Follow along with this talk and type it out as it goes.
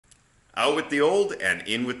Out with the old and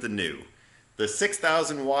in with the new. The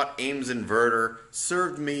 6,000 watt Ames inverter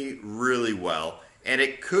served me really well, and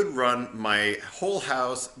it could run my whole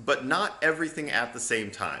house, but not everything at the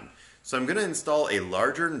same time. So I'm going to install a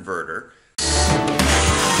larger inverter.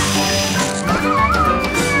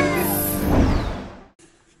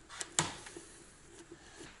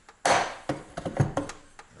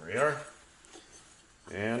 There we are.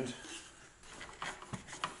 And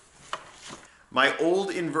my old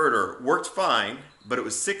inverter worked fine, but it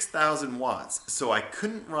was 6,000 watts, so I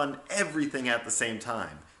couldn't run everything at the same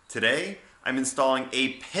time. Today, I'm installing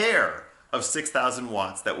a pair of 6,000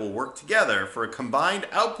 watts that will work together for a combined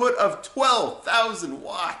output of 12,000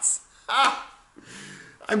 watts. Ah!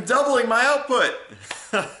 I'm doubling my output!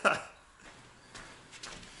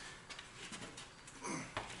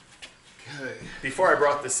 Okay. Before I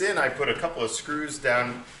brought this in, I put a couple of screws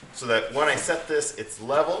down so that when I set this, it's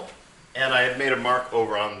level. And I had made a mark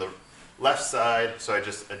over on the left side, so I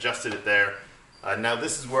just adjusted it there. Now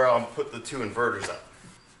this is where I'll put the two inverters up.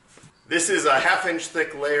 This is a 1/2 inch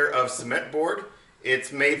thick layer of cement board.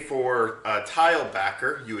 It's made for a tile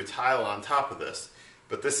backer. You would tile on top of this.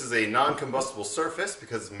 But this is a non-combustible surface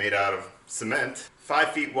because it's made out of cement.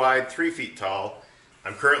 5 feet wide, 3 feet tall.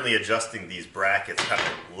 I'm currently adjusting these brackets kind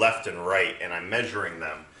of left and right, and I'm measuring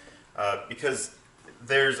them because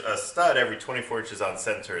there's a stud every 24 inches on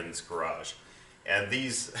center in this garage. And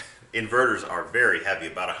these inverters are very heavy,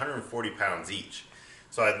 about 140 pounds each.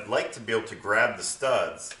 So I'd like to be able to grab the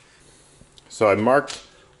studs. So I marked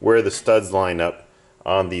where the studs line up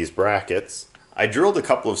on these brackets. I drilled a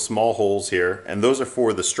couple of small holes here, and those are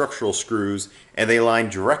for the structural screws, and they line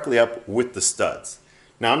directly up with the studs.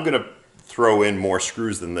 Now I'm going to throw in more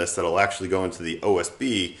screws than this that'll actually go into the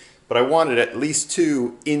OSB, but I wanted at least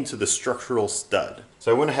 2 into the structural stud.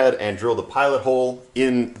 So I went ahead and drilled a pilot hole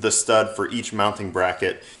in the stud for each mounting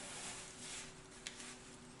bracket.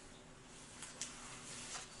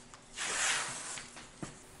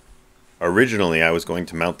 Originally, I was going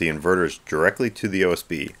to mount the inverters directly to the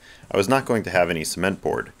OSB. I was not going to have any cement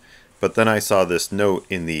board. But then I saw this note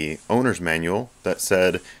in the owner's manual that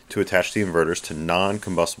said to attach the inverters to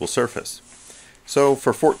non-combustible surface. So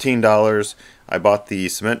for $14, I bought the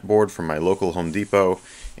cement board from my local Home Depot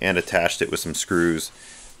and attached it with some screws.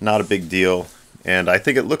 Not a big deal, and I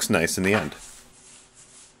think it looks nice in the end.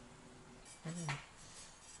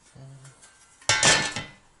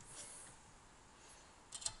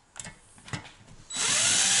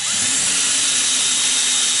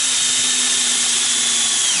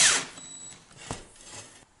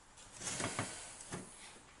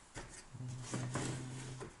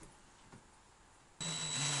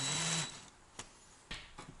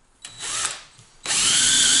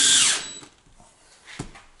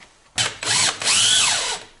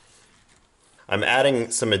 I'm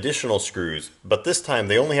adding some additional screws, but this time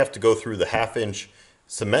they only have to go through the 1/2 inch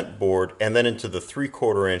cement board and then into the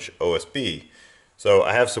 3/4 inch OSB. So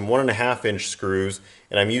I have some 1.5 inch screws,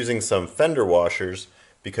 and I'm using some fender washers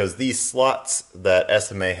because these slots that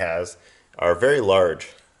SMA has are very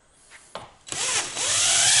large.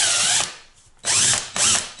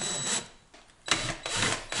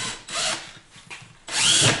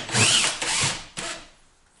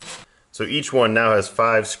 So each one now has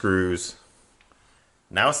 5 screws.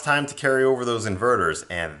 Now it's time to carry over those inverters,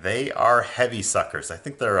 and they are heavy suckers. I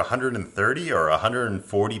think they're 130 or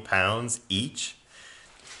 140 pounds each.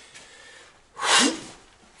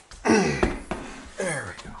 There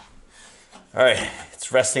we go. All right,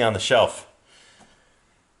 it's resting on the shelf.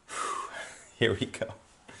 Here we go.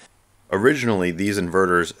 Originally, these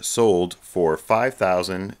inverters sold for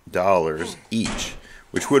 $5,000 each,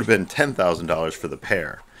 which would have been $10,000 for the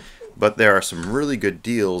pair. But there are some really good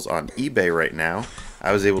deals on eBay right now.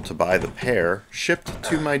 I was able to buy the pair shipped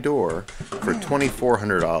to my door for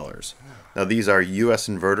 $2,400. Now these are US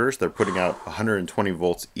inverters. They're putting out 120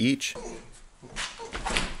 volts each.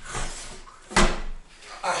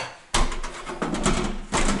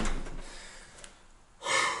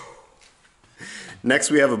 Next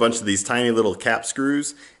we have a bunch of these tiny little cap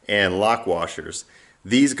screws and lock washers.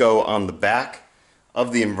 These go on the back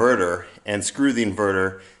of the inverter and screw the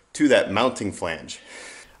inverter to that mounting flange.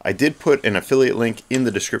 I did put an affiliate link in the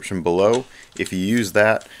description below. If you use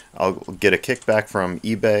that, I'll get a kickback from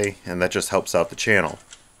eBay, and that just helps out the channel.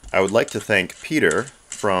 I would like to thank Peter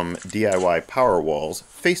from DIY Powerwall's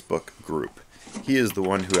Facebook group. He is the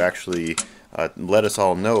one who actually let us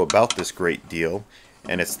all know about this great deal,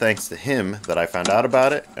 and it's thanks to him that I found out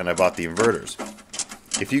about it and I bought the inverters.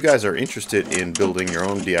 If you guys are interested in building your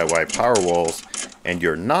own DIY Powerwalls and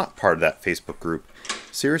you're not part of that Facebook group,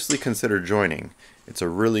 seriously consider joining. It's a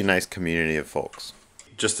really nice community of folks.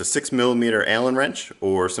 just a 6mm Allen wrench,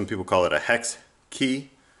 or some people call it a hex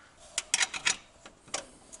key.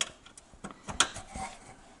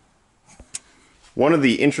 One of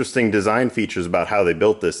the interesting design features about how they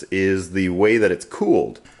built this is the way that it's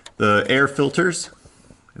cooled. The air filters,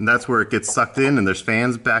 and that's where it gets sucked in, and there's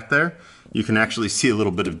fans back there. You can actually see a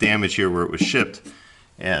little bit of damage here where it was shipped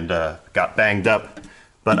and got banged up,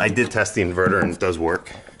 but I did test the inverter and it does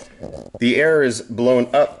work. The air is blown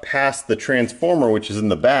up past the transformer, which is in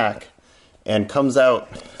the back, and comes out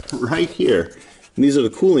right here. And these are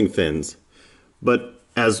the cooling fins. But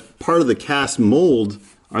as part of the cast mold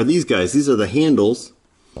are these guys. These are the handles.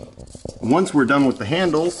 Once we're done with the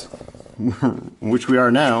handles, which we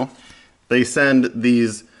are now, they send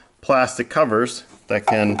these plastic covers that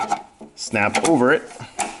can snap over it,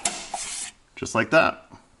 just like that.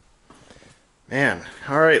 Man,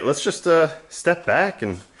 all right, let's just step back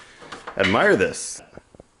and admire this.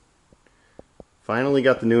 Finally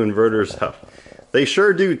got the new inverters up. They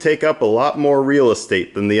sure do take up a lot more real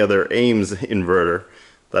estate than the other Ames inverter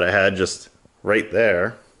that I had just right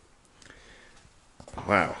there.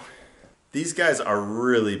 Wow. These guys are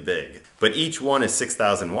really big, but each one is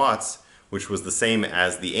 6,000 watts, which was the same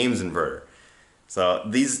as the Ames inverter. So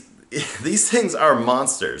these things are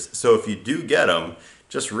monsters. So if you do get them,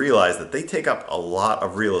 just realize that they take up a lot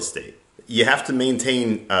of real estate. You have to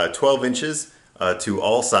maintain 12 inches to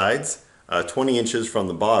all sides, 20 inches from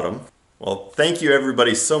the bottom. Well, thank you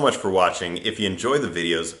everybody so much for watching. If you enjoy the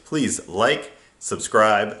videos, please like,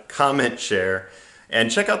 subscribe, comment, share, and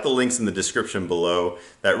check out the links in the description below.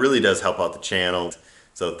 That really does help out the channel.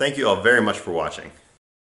 So thank you all very much for watching.